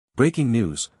Breaking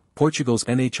news, Portugal's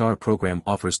NHR program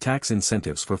offers tax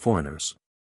incentives for foreigners.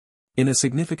 In a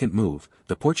significant move,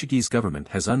 the Portuguese government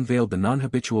has unveiled the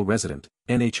non-habitual resident,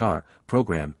 NHR,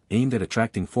 program, aimed at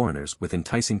attracting foreigners with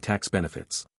enticing tax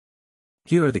benefits.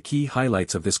 Here are the key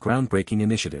highlights of this groundbreaking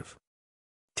initiative.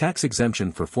 Tax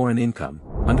exemption for foreign income.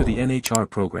 Under the NHR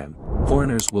program,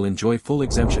 foreigners will enjoy full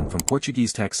exemption from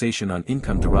Portuguese taxation on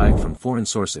income derived from foreign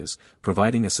sources,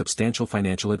 providing a substantial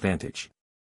financial advantage.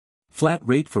 Flat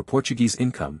rate for Portuguese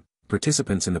income.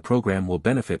 Participants in the program will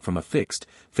benefit from a fixed,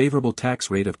 favorable tax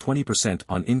rate of 20%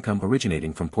 on income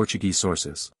originating from Portuguese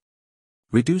sources.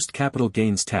 Reduced capital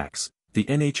gains tax. The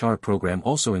NHR program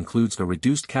also includes a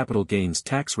reduced capital gains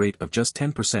tax rate of just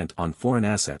 10% on foreign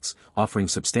assets, offering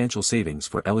substantial savings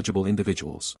for eligible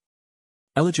individuals.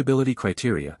 Eligibility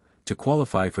criteria. To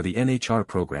qualify for the NHR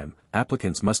program,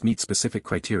 applicants must meet specific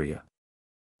criteria.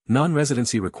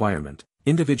 Non-residency requirement.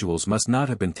 Individuals must not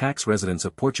have been tax residents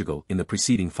of Portugal in the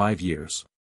preceding 5 years.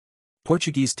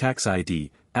 Portuguese tax ID.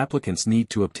 Applicants need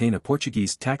to obtain a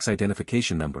Portuguese tax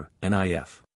identification number,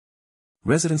 NIF.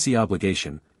 Residency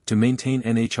obligation. To maintain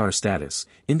NHR status,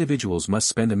 individuals must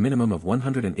spend a minimum of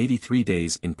 183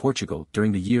 days in Portugal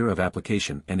during the year of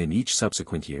application and in each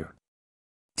subsequent year.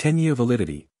 10-year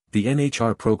validity. The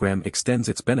NHR program extends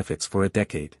its benefits for a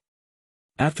decade.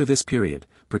 After this period,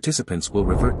 participants will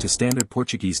revert to standard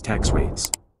Portuguese tax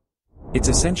rates. It's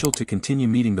essential to continue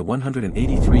meeting the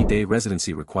 183-day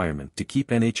residency requirement to keep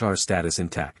NHR status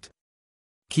intact.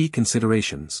 Key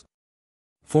considerations.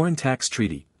 Foreign tax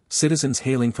treaty. Citizens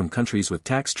hailing from countries with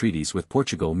tax treaties with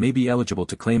Portugal may be eligible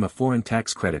to claim a foreign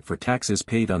tax credit for taxes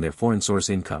paid on their foreign source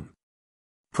income.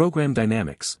 Program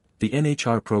dynamics. The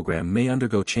NHR program may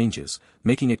undergo changes,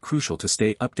 making it crucial to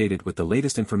stay updated with the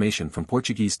latest information from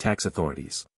Portuguese tax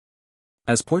authorities.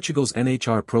 As Portugal's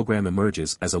NHR program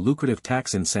emerges as a lucrative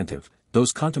tax incentive,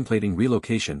 those contemplating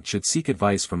relocation should seek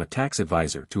advice from a tax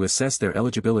advisor to assess their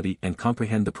eligibility and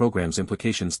comprehend the program's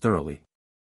implications thoroughly.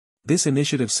 This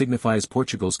initiative signifies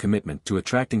Portugal's commitment to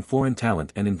attracting foreign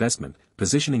talent and investment,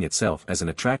 positioning itself as an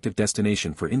attractive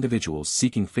destination for individuals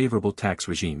seeking favorable tax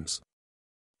regimes.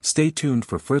 Stay tuned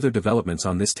for further developments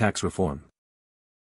on this tax reform.